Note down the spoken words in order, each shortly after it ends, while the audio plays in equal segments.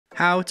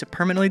How to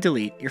permanently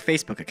delete your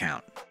Facebook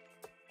account.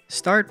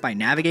 Start by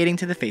navigating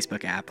to the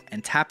Facebook app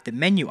and tap the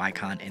menu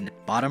icon in the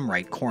bottom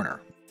right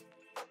corner.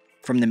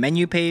 From the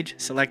menu page,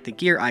 select the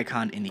gear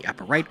icon in the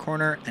upper right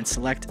corner and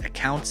select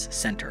Accounts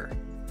Center.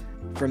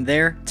 From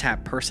there,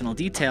 tap Personal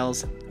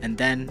Details and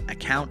then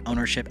Account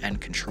Ownership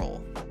and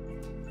Control.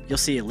 You'll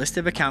see a list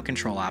of account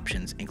control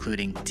options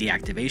including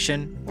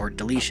deactivation or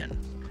deletion.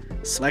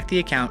 Select the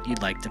account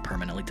you'd like to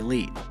permanently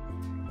delete.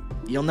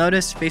 You'll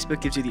notice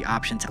Facebook gives you the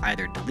option to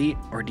either delete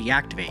or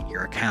deactivate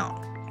your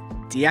account.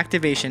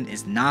 Deactivation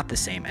is not the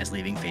same as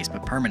leaving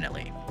Facebook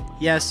permanently.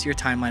 Yes, your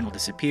timeline will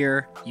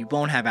disappear, you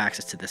won't have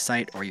access to the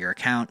site or your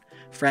account,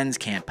 friends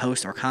can't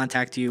post or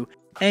contact you,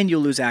 and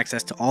you'll lose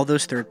access to all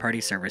those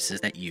third-party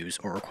services that use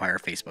or require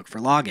Facebook for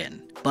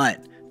login.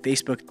 But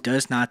Facebook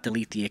does not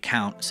delete the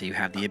account, so you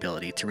have the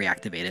ability to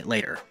reactivate it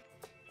later.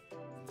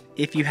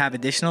 If you have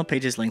additional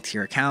pages linked to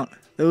your account,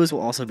 those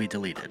will also be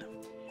deleted.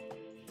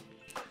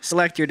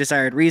 Select your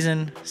desired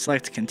reason,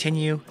 select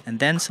Continue, and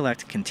then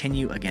select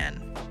Continue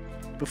again.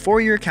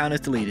 Before your account is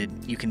deleted,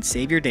 you can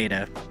save your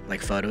data,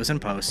 like photos and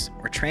posts,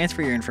 or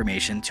transfer your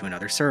information to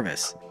another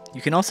service.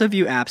 You can also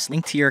view apps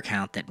linked to your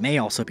account that may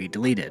also be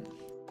deleted.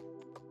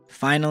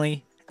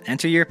 Finally,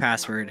 enter your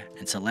password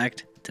and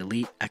select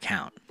Delete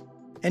Account.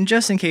 And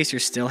just in case you're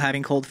still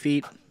having cold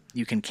feet,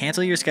 you can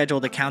cancel your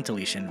scheduled account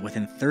deletion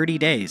within 30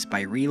 days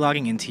by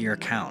re-logging into your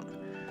account,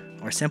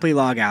 or simply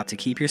log out to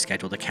keep your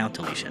scheduled account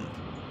deletion.